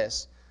means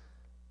this.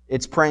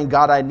 It's praying,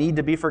 God, I need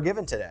to be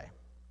forgiven today.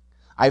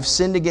 I've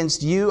sinned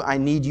against you. I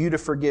need you to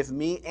forgive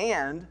me.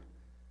 And,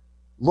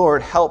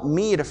 Lord, help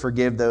me to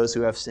forgive those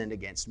who have sinned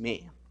against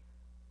me.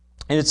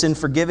 And it's in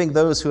forgiving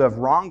those who have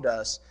wronged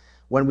us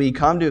when we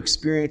come to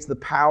experience the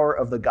power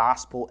of the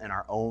gospel in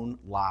our own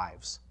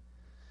lives.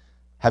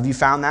 Have you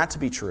found that to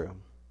be true?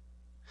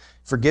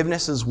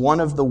 Forgiveness is one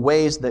of the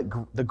ways that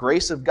the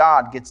grace of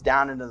God gets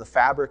down into the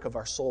fabric of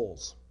our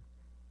souls.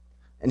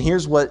 And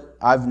here's what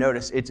I've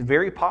noticed. It's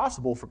very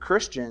possible for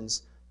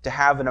Christians to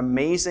have an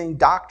amazing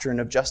doctrine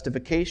of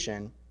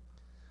justification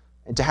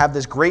and to have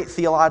this great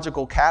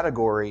theological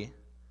category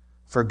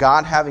for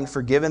God having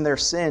forgiven their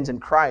sins in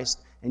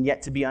Christ and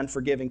yet to be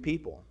unforgiving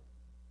people.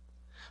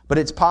 But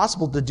it's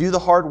possible to do the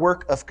hard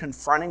work of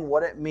confronting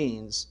what it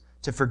means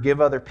to forgive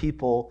other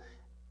people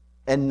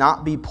and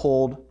not be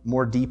pulled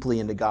more deeply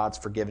into God's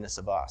forgiveness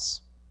of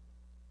us.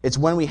 It's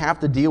when we have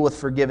to deal with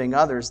forgiving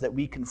others that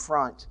we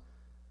confront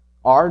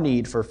our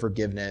need for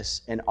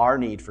forgiveness and our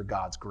need for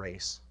God's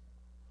grace.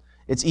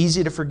 It's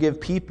easy to forgive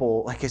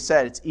people, like I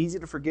said, it's easy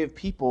to forgive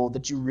people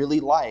that you really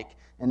like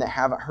and that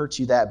haven't hurt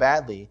you that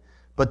badly.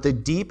 But the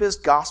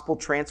deepest gospel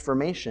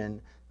transformation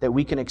that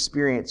we can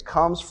experience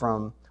comes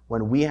from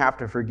when we have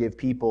to forgive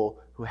people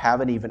who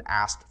haven't even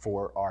asked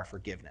for our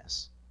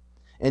forgiveness.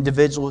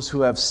 Individuals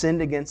who have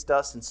sinned against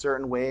us in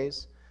certain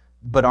ways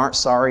but aren't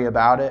sorry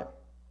about it,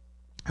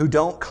 who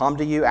don't come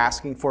to you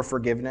asking for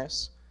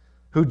forgiveness,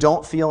 who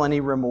don't feel any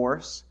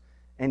remorse,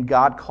 and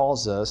God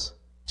calls us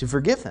to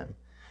forgive them.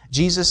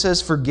 Jesus says,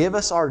 forgive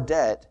us our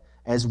debt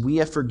as we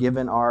have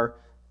forgiven our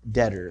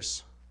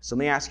debtors. So let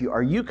me ask you,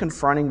 are you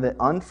confronting the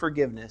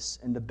unforgiveness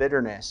and the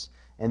bitterness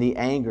and the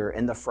anger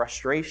and the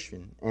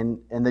frustration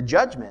and the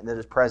judgment that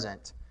is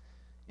present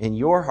in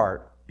your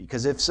heart?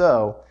 Because if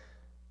so,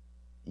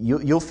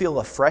 you'll feel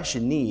a fresh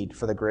need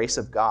for the grace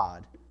of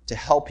God to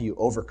help you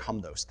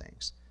overcome those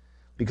things.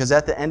 Because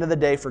at the end of the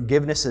day,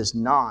 forgiveness is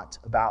not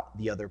about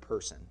the other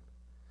person.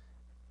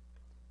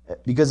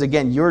 Because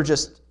again, you're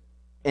just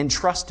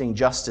entrusting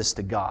justice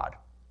to God.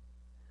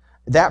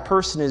 That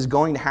person is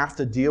going to have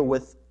to deal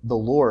with the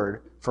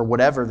Lord for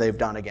whatever they've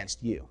done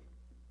against you.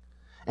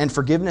 And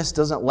forgiveness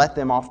doesn't let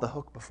them off the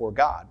hook before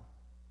God.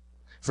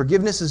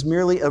 Forgiveness is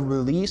merely a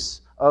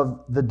release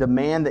of the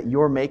demand that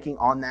you're making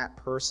on that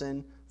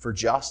person for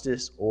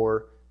justice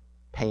or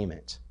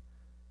payment.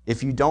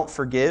 If you don't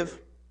forgive,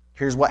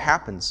 here's what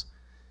happens.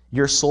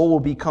 Your soul will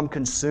become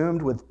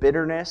consumed with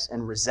bitterness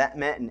and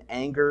resentment and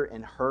anger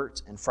and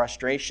hurt and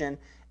frustration.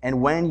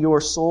 And when your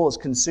soul is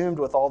consumed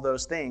with all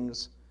those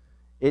things,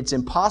 it's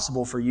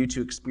impossible for you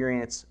to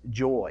experience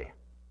joy.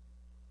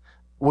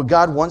 What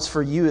God wants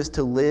for you is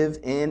to live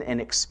in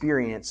and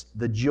experience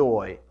the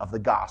joy of the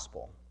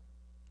gospel.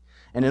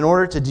 And in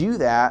order to do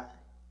that,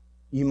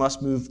 you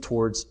must move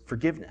towards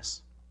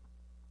forgiveness.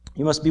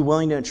 You must be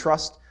willing to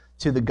entrust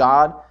to the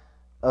God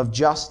of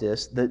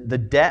justice the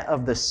debt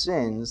of the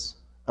sins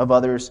of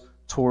others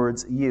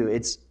towards you.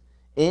 It's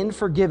in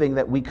forgiving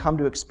that we come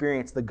to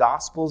experience the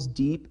gospel's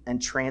deep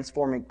and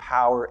transforming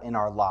power in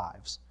our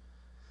lives.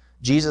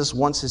 Jesus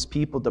wants his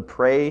people to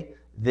pray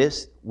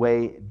this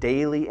way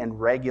daily and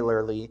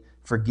regularly.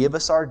 Forgive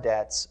us our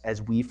debts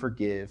as we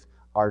forgive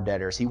our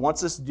debtors. He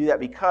wants us to do that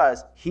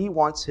because he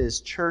wants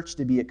his church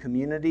to be a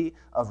community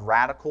of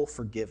radical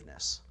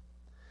forgiveness.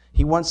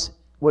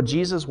 What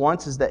Jesus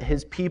wants is that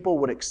his people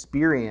would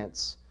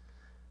experience,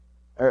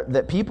 or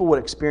that people would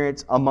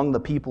experience among the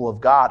people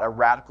of God a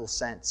radical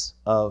sense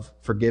of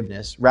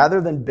forgiveness, rather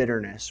than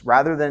bitterness,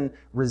 rather than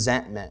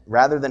resentment,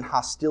 rather than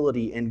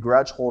hostility and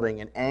grudge holding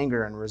and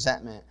anger and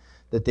resentment,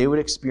 that they would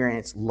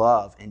experience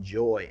love and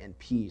joy and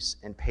peace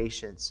and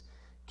patience,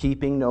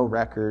 keeping no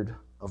record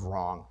of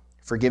wrong,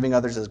 forgiving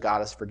others as God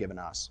has forgiven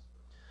us.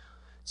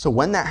 So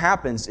when that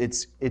happens,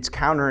 it's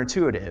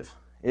counterintuitive.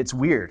 It's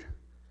weird.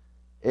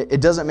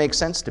 It doesn't make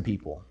sense to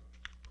people.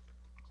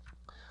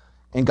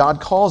 And God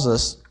calls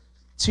us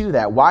to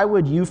that. Why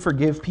would you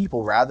forgive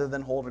people rather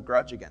than hold a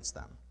grudge against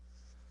them?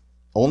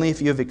 Only if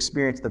you have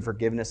experienced the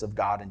forgiveness of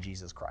God in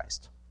Jesus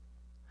Christ.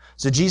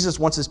 So Jesus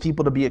wants his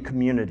people to be a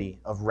community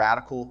of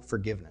radical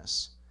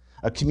forgiveness,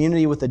 a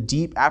community with a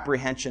deep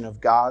apprehension of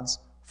God's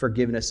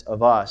forgiveness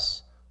of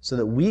us so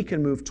that we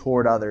can move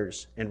toward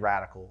others in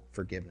radical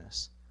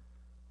forgiveness.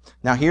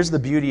 Now, here's the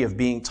beauty of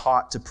being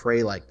taught to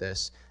pray like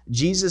this.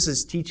 Jesus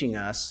is teaching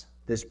us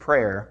this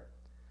prayer.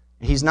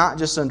 He's not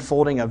just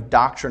unfolding a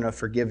doctrine of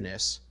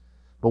forgiveness,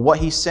 but what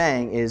he's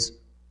saying is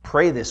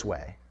pray this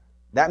way.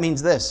 That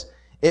means this.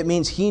 It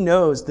means he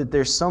knows that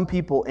there's some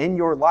people in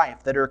your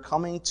life that are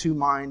coming to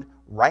mind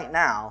right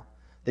now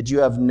that you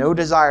have no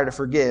desire to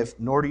forgive,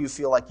 nor do you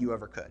feel like you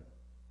ever could.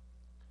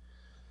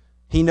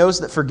 He knows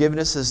that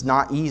forgiveness is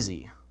not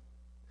easy.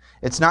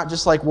 It's not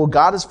just like, well,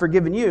 God has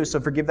forgiven you, so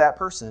forgive that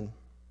person.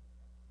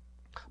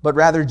 But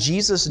rather,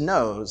 Jesus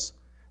knows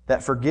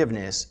that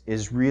forgiveness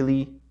is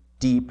really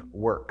deep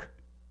work.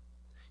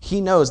 He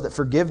knows that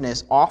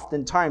forgiveness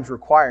oftentimes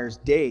requires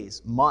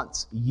days,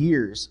 months,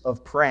 years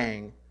of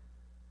praying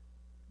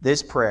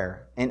this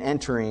prayer and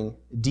entering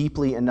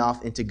deeply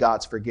enough into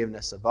God's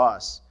forgiveness of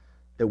us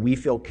that we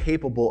feel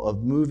capable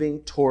of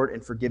moving toward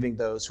and forgiving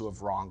those who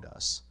have wronged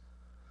us.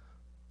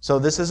 So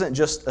this isn't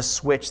just a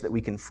switch that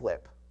we can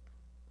flip.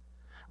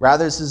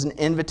 Rather, this is an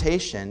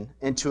invitation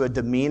into a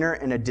demeanor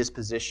and a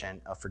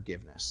disposition of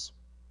forgiveness.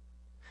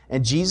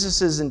 And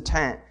Jesus'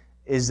 intent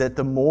is that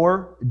the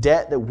more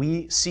debt that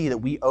we see that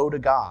we owe to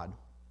God,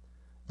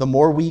 the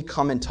more we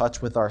come in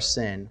touch with our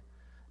sin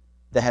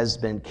that has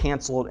been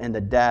canceled in the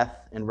death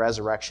and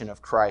resurrection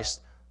of Christ,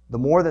 the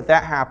more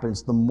that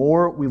happens, the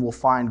more we will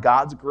find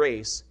God's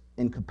grace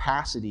and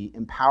capacity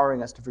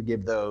empowering us to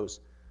forgive those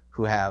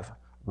who have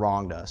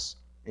wronged us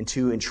and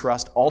to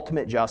entrust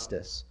ultimate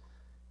justice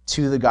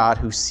to the God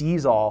who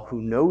sees all,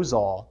 who knows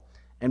all,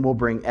 and will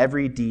bring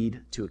every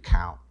deed to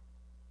account.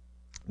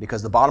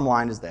 Because the bottom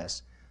line is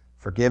this: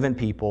 forgiven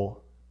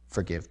people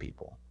forgive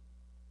people.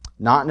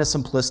 Not in a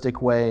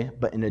simplistic way,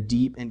 but in a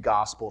deep and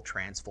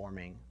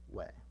gospel-transforming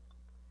way.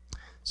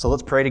 So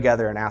let's pray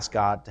together and ask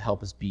God to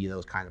help us be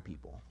those kind of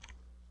people.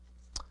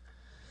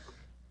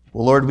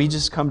 Well, Lord, we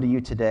just come to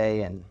you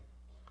today, and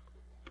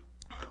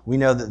we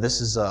know that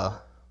this is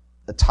a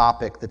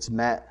topic that's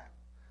met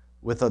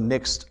with a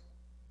mixed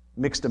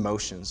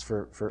emotions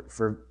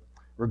for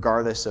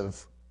regardless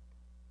of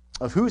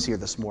who's here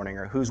this morning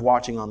or who's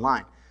watching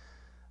online.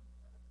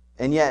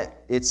 And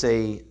yet, it's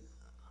a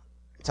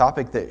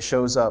topic that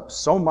shows up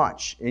so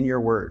much in your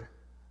word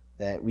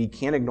that we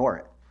can't ignore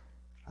it.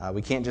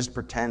 We can't just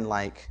pretend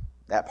like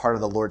that part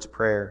of the Lord's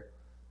Prayer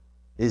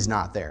is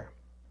not there.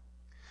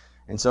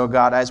 And so,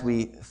 God, as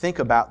we think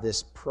about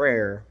this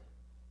prayer,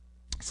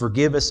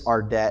 forgive us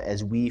our debt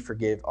as we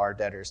forgive our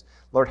debtors.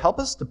 Lord, help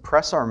us to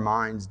press our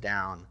minds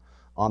down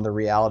on the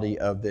reality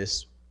of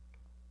this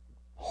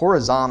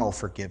horizontal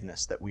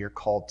forgiveness that we are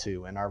called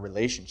to in our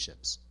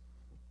relationships,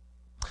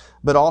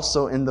 but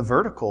also in the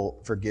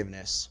vertical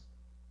forgiveness,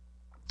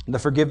 the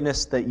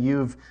forgiveness that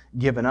you've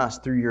given us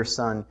through your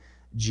Son,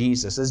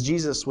 Jesus. As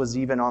Jesus was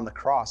even on the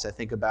cross, I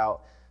think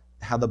about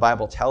how the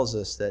Bible tells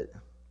us that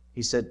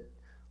he said,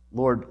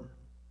 Lord,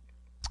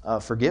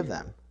 forgive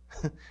them.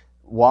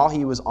 While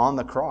he was on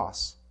the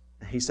cross,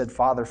 he said,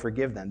 Father,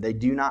 forgive them. They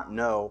do not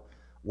know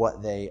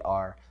what they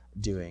are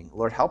doing.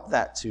 Lord, help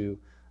that to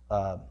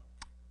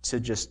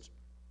just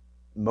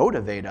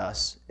motivate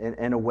us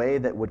in a way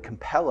that would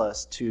compel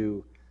us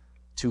to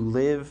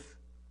live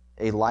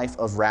a life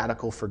of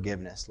radical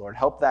forgiveness. Lord,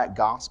 help that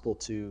gospel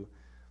to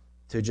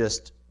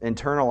just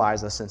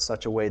internalize us in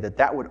such a way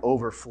that would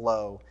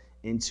overflow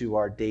into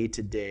our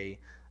day-to-day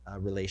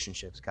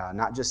relationships, God.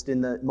 Not just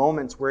in the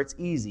moments where it's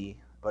easy,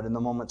 but in the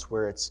moments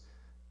where it's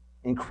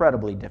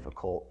incredibly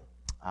difficult,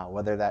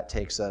 whether that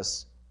takes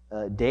us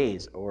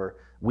days or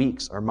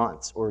weeks or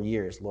months or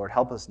years. Lord,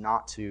 help us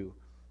not to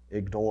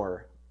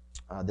ignore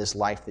this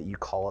life that you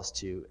call us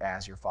to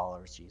as your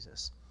followers,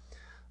 Jesus.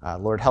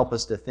 Lord, help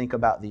us to think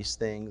about these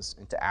things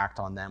and to act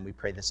on them. We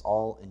pray this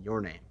all in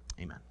your name.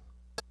 Amen.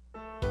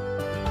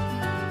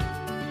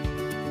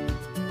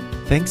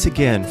 Thanks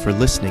again for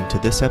listening to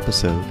this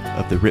episode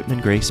of the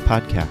Rittman Grace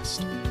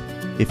Podcast.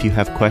 If you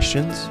have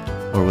questions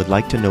or would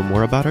like to know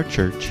more about our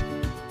church,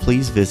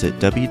 please visit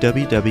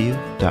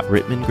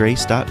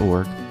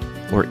www.rittmangrace.org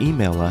or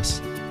email us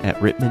at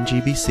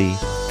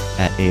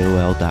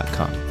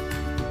rittmangbc@aol.com.